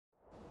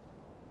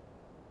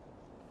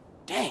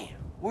Damn,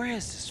 where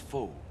is this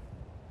fool?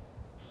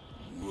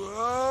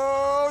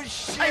 Whoa,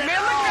 shit! Hey,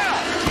 man,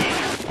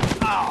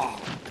 look out!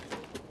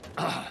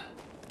 Oh.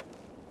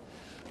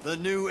 The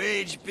new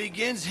age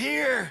begins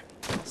here.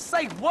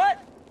 Say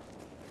what?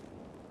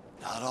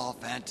 Not all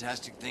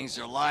fantastic things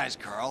are lies,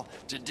 Carl.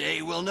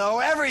 Today we'll know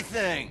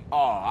everything.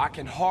 Oh, I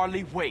can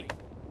hardly wait.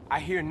 I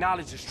hear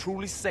knowledge is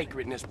truly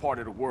sacred in this part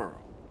of the world.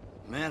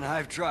 Man,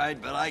 I've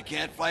tried, but I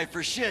can't fight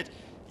for shit.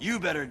 You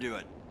better do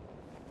it.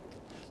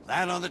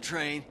 Land on the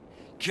train,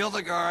 kill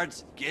the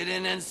guards, get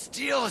in and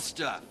steal the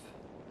stuff.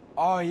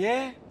 Oh,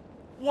 yeah?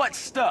 What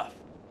stuff?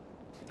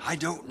 I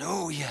don't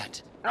know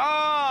yet.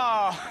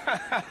 Oh,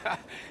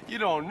 you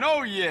don't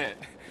know yet.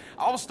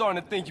 I was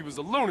starting to think you was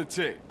a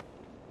lunatic.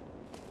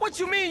 What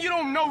you mean you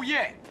don't know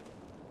yet?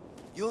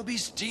 You'll be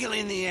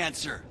stealing the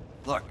answer.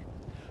 Look,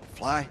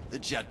 fly the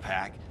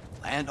jetpack,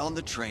 land on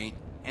the train,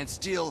 and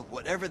steal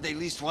whatever they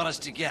least want us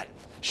to get.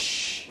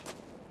 Shh.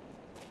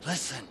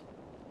 Listen.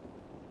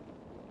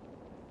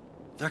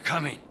 They're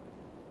coming.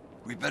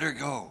 We better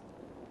go.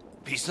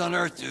 Peace on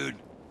Earth, dude.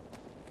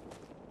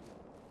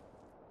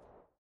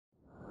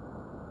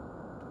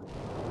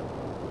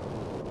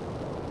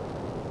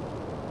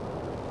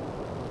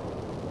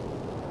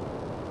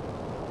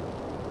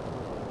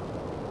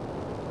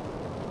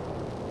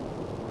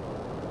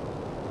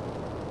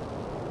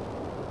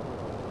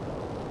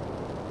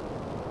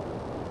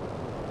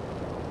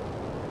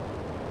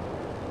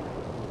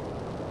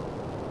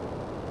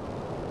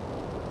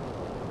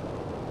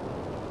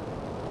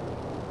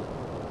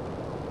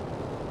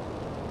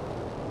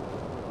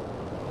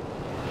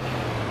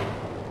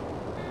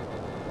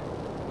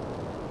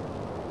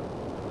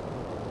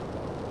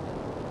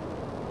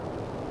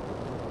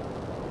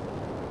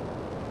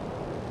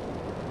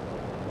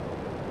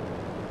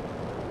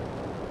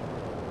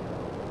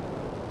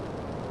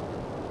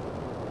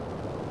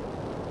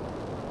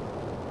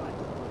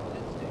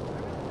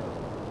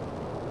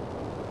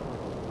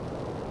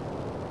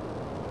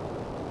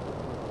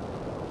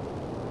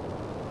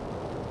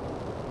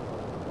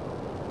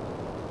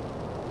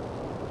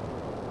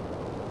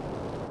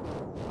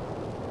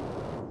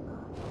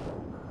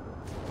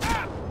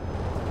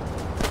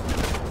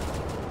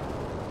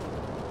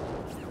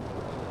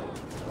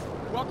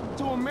 Welcome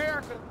to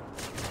America.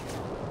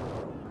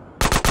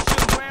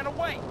 Should've ran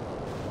away.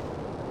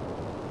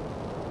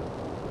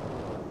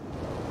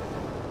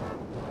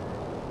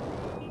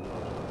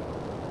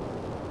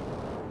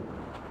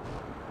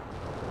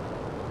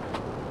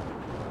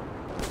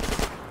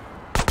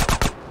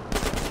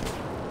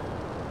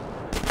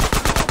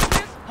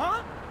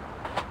 Huh?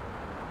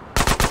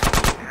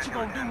 What you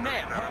gonna do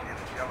now, huh?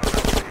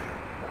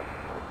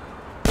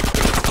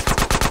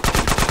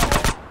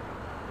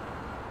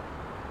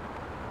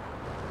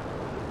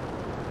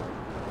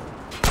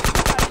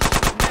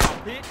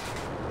 Bitch.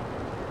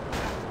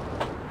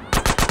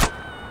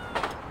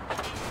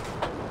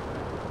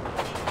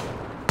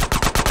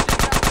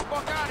 Get the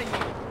fuck out of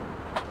here.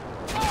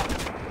 I'll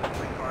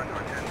blow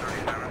your head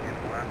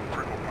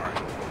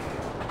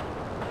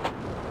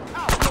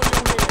off.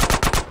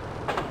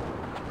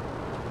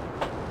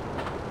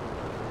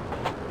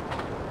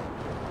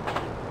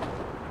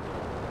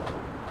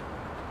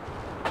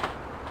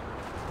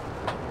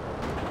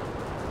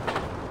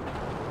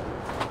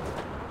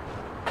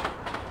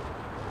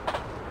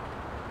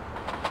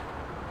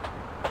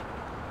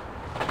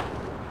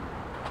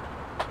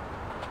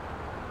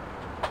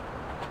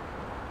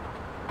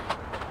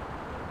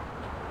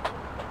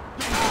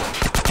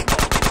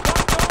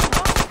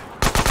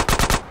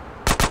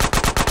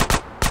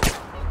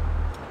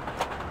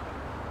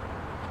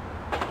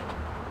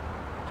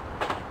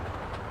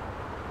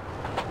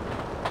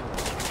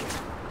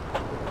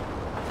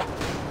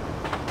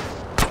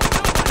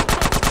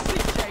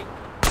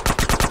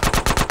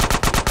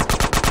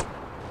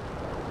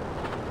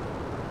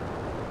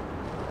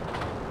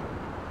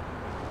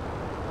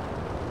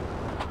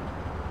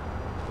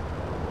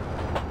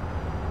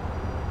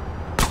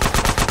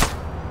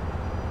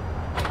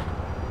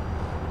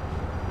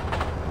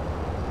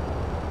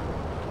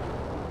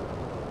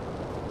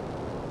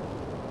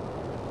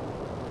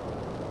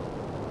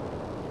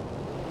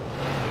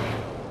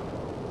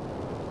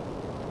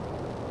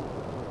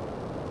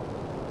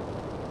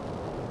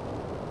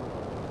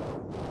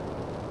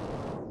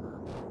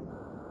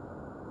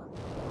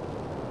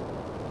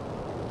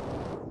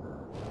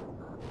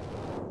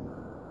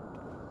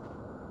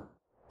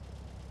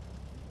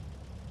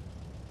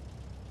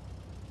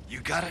 You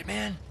got it,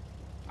 man?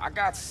 I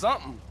got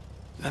something.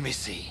 Let me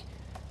see.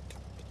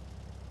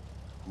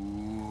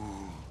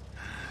 Ooh,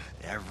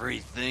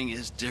 everything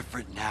is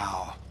different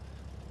now.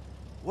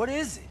 What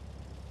is it?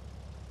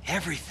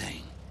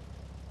 Everything.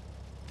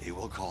 They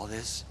will call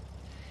this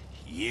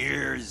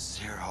Year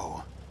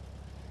Zero.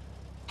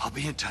 I'll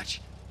be in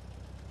touch.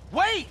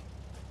 Wait!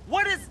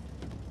 What is...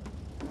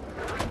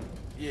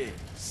 Yeah,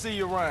 see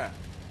you around.